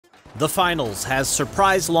The Finals has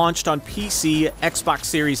surprise launched on PC, Xbox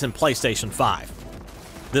Series, and PlayStation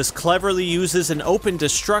 5. This cleverly uses an open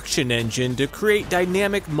destruction engine to create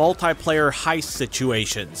dynamic multiplayer heist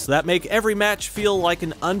situations that make every match feel like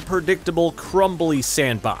an unpredictable, crumbly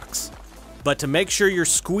sandbox. But to make sure you're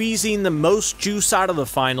squeezing the most juice out of the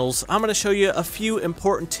Finals, I'm going to show you a few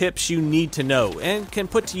important tips you need to know and can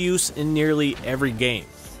put to use in nearly every game.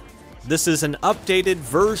 This is an updated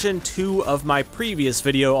version 2 of my previous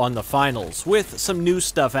video on the Finals, with some new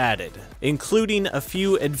stuff added, including a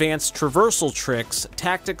few advanced traversal tricks,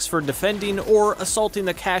 tactics for defending or assaulting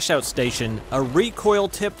the cash-out station, a recoil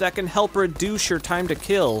tip that can help reduce your time to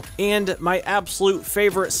kill, and my absolute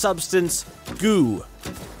favorite substance, goo.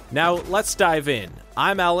 Now let's dive in.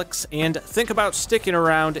 I'm Alex, and think about sticking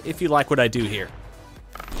around if you like what I do here.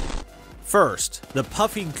 First, the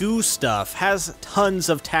puffy goo stuff has tons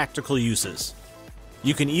of tactical uses.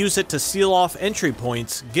 You can use it to seal off entry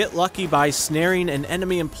points, get lucky by snaring an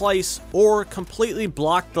enemy in place, or completely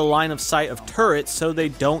block the line of sight of turrets so they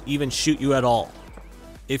don't even shoot you at all.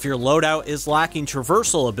 If your loadout is lacking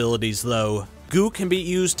traversal abilities though, goo can be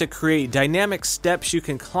used to create dynamic steps you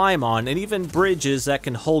can climb on and even bridges that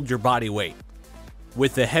can hold your body weight.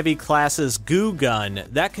 With the heavy class's goo gun,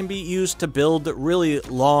 that can be used to build really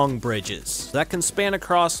long bridges that can span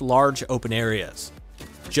across large open areas.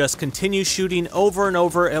 Just continue shooting over and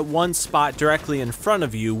over at one spot directly in front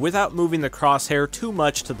of you without moving the crosshair too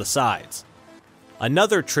much to the sides.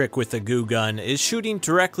 Another trick with the goo gun is shooting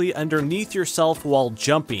directly underneath yourself while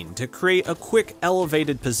jumping to create a quick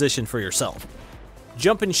elevated position for yourself.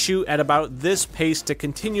 Jump and shoot at about this pace to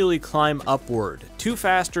continually climb upward. Too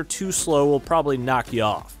fast or too slow will probably knock you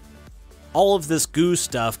off. All of this goo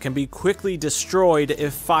stuff can be quickly destroyed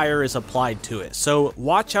if fire is applied to it, so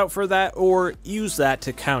watch out for that or use that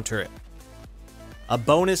to counter it. A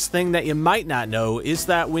bonus thing that you might not know is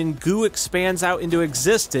that when goo expands out into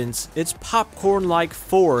existence, its popcorn-like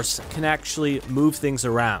force can actually move things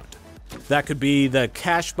around. That could be the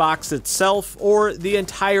cash box itself or the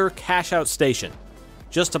entire cash-out station.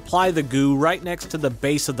 Just apply the goo right next to the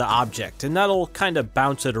base of the object, and that'll kind of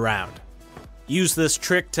bounce it around. Use this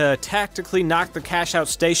trick to tactically knock the cash-out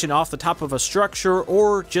station off the top of a structure,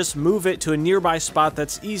 or just move it to a nearby spot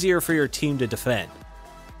that's easier for your team to defend.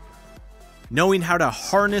 Knowing how to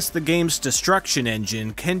harness the game's destruction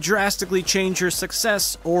engine can drastically change your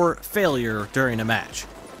success or failure during a match.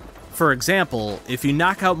 For example, if you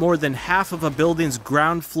knock out more than half of a building's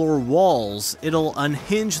ground floor walls, it'll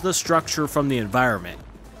unhinge the structure from the environment.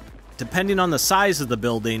 Depending on the size of the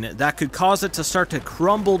building, that could cause it to start to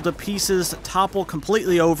crumble to pieces, topple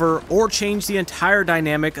completely over, or change the entire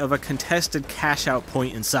dynamic of a contested cash-out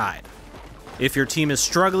point inside. If your team is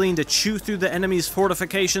struggling to chew through the enemy's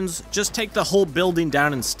fortifications, just take the whole building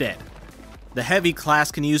down instead. The heavy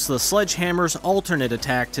class can use the sledgehammer's alternate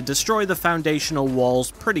attack to destroy the foundational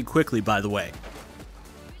walls pretty quickly, by the way.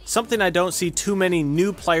 Something I don't see too many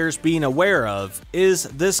new players being aware of is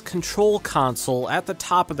this control console at the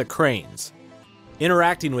top of the cranes.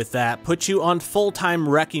 Interacting with that puts you on full-time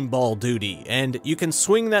wrecking ball duty, and you can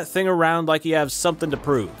swing that thing around like you have something to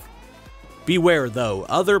prove. Beware though,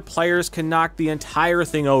 other players can knock the entire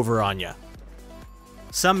thing over on you.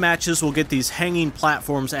 Some matches will get these hanging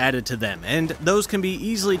platforms added to them, and those can be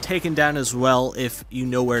easily taken down as well if you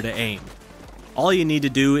know where to aim. All you need to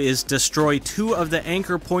do is destroy 2 of the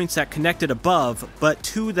anchor points that connected above, but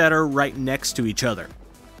 2 that are right next to each other.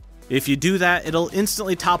 If you do that, it'll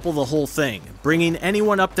instantly topple the whole thing, bringing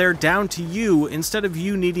anyone up there down to you instead of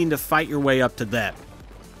you needing to fight your way up to them.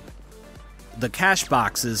 The cash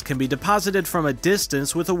boxes can be deposited from a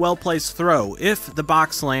distance with a well-placed throw if the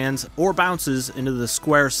box lands or bounces into the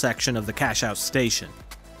square section of the cash-out station.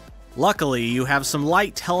 Luckily, you have some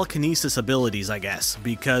light telekinesis abilities, I guess,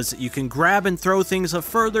 because you can grab and throw things a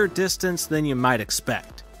further distance than you might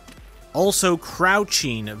expect. Also,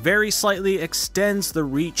 crouching very slightly extends the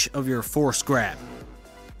reach of your force grab.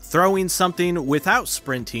 Throwing something without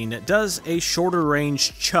sprinting does a shorter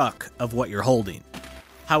range chuck of what you're holding.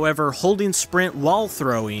 However, holding sprint while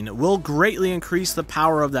throwing will greatly increase the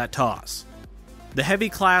power of that toss. The heavy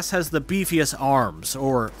class has the beefiest arms,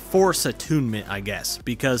 or force attunement I guess,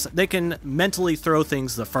 because they can mentally throw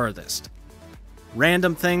things the furthest.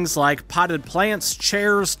 Random things like potted plants,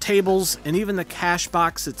 chairs, tables, and even the cash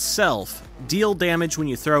box itself deal damage when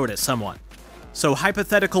you throw it at someone. So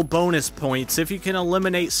hypothetical bonus points if you can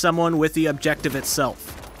eliminate someone with the objective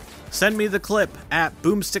itself. Send me the clip at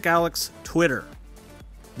BoomstickAlex Twitter.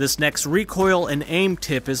 This next recoil and aim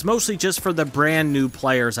tip is mostly just for the brand new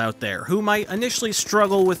players out there who might initially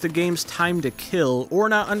struggle with the game's time to kill or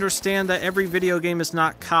not understand that every video game is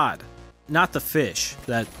not COD. not the fish.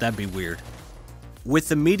 That'd be weird. With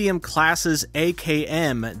the medium classes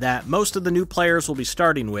AKM that most of the new players will be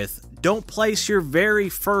starting with, don't place your very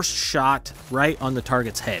first shot right on the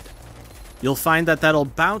target's head. You'll find that that'll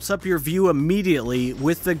bounce up your view immediately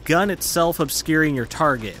with the gun itself obscuring your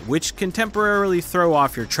target, which can temporarily throw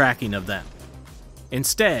off your tracking of them.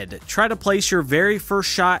 Instead, try to place your very first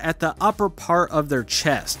shot at the upper part of their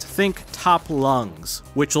chest, think top lungs,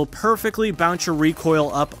 which will perfectly bounce your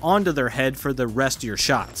recoil up onto their head for the rest of your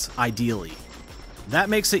shots, ideally. That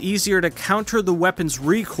makes it easier to counter the weapon's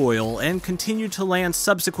recoil and continue to land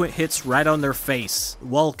subsequent hits right on their face,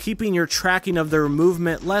 while keeping your tracking of their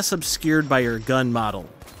movement less obscured by your gun model.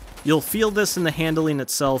 You'll feel this in the handling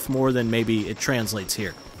itself more than maybe it translates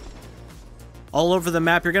here. All over the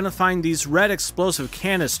map you're going to find these red explosive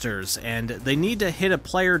canisters, and they need to hit a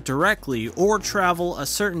player directly or travel a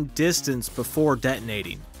certain distance before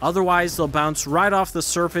detonating. Otherwise they'll bounce right off the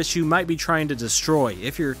surface you might be trying to destroy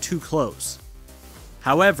if you're too close.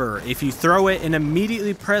 However, if you throw it and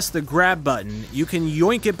immediately press the grab button, you can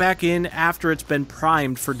yoink it back in after it's been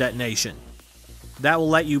primed for detonation. That will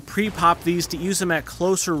let you pre-pop these to use them at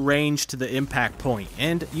closer range to the impact point,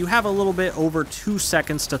 and you have a little bit over 2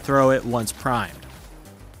 seconds to throw it once primed.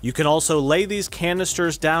 You can also lay these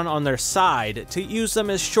canisters down on their side to use them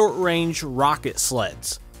as short-range rocket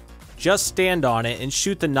sleds. Just stand on it and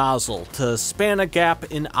shoot the nozzle to span a gap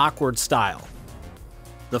in awkward style.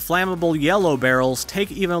 The flammable yellow barrels take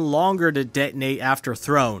even longer to detonate after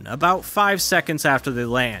thrown, about 5 seconds after they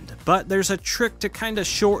land, but there's a trick to kinda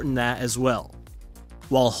shorten that as well.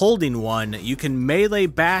 While holding one, you can melee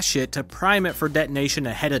bash it to prime it for detonation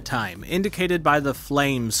ahead of time, indicated by the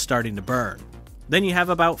flames starting to burn. Then you have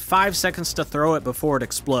about 5 seconds to throw it before it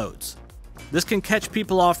explodes. This can catch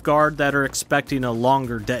people off guard that are expecting a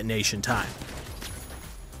longer detonation time.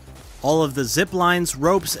 All of the zip lines,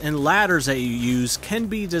 ropes, and ladders that you use can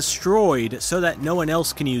be destroyed so that no one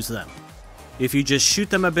else can use them. If you just shoot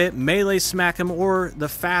them a bit, melee smack them, or the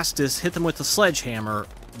fastest, hit them with a sledgehammer,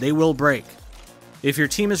 they will break. If your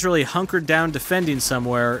team is really hunkered down defending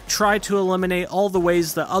somewhere, try to eliminate all the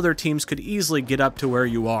ways the other teams could easily get up to where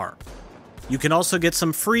you are. You can also get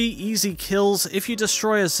some free, easy kills if you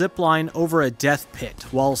destroy a zipline over a death pit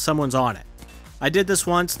while someone's on it. I did this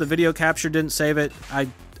once, the video capture didn't save it,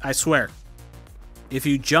 I swear. If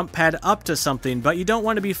you jump pad up to something but you don't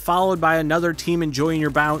want to be followed by another team enjoying your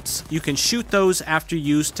bounce, you can shoot those after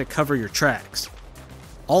use to cover your tracks.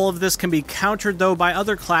 All of this can be countered though by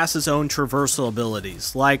other classes' own traversal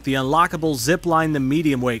abilities, like the unlockable zipline the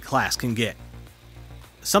medium weight class can get.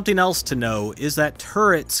 Something else to know is that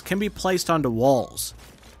turrets can be placed onto walls.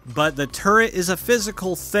 But the turret is a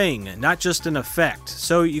physical thing, not just an effect,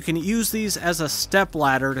 so you can use these as a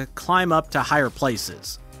stepladder to climb up to higher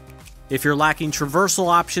places. If you're lacking traversal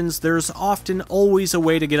options, there's often always a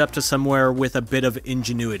way to get up to somewhere with a bit of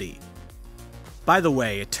ingenuity. By the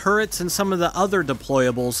way, turrets and some of the other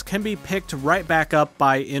deployables can be picked right back up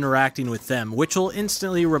by interacting with them, which will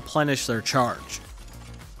instantly replenish their charge.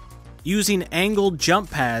 Using angled jump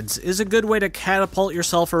pads is a good way to catapult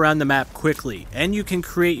yourself around the map quickly, and you can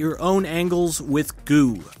create your own angles with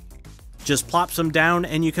Goo. Just plop some down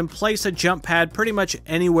and you can place a jump pad pretty much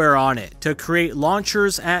anywhere on it to create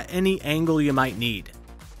launchers at any angle you might need.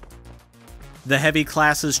 The heavy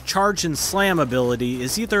class's charge and slam ability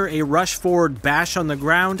is either a rush forward bash on the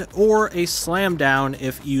ground or a slam down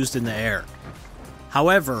if used in the air.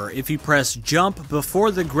 However, if you press jump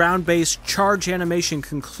before the ground-based charge animation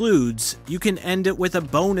concludes, you can end it with a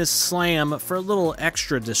bonus slam for a little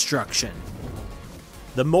extra destruction.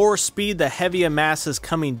 The more speed the heavy amasses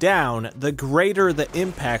coming down, the greater the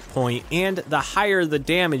impact point and the higher the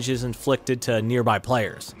damage is inflicted to nearby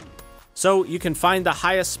players. So you can find the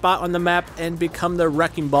highest spot on the map and become the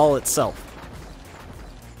wrecking ball itself.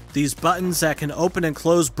 These buttons that can open and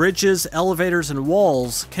close bridges, elevators, and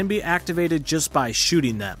walls can be activated just by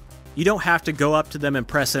shooting them. You don't have to go up to them and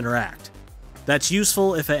press interact. That's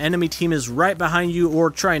useful if an enemy team is right behind you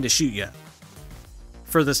or trying to shoot you.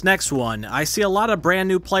 For this next one, I see a lot of brand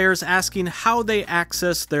new players asking how they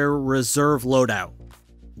access their reserve loadout.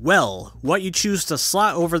 Well, what you choose to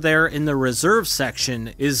slot over there in the reserve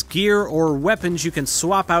section is gear or weapons you can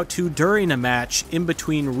swap out to during a match in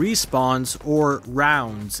between respawns or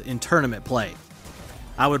rounds in tournament play.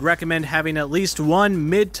 I would recommend having at least one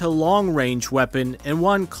mid to long range weapon and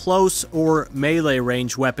one close or melee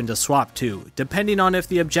range weapon to swap to, depending on if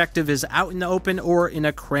the objective is out in the open or in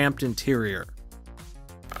a cramped interior.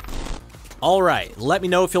 Alright, let me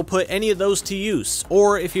know if you'll put any of those to use,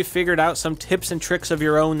 or if you figured out some tips and tricks of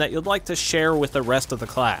your own that you'd like to share with the rest of the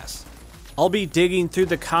class. I'll be digging through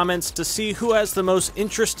the comments to see who has the most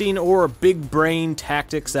interesting or big brain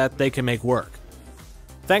tactics that they can make work.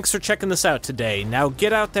 Thanks for checking this out today. Now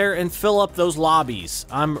get out there and fill up those lobbies.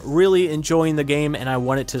 I'm really enjoying the game and I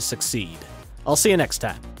want it to succeed. I'll see you next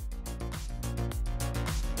time.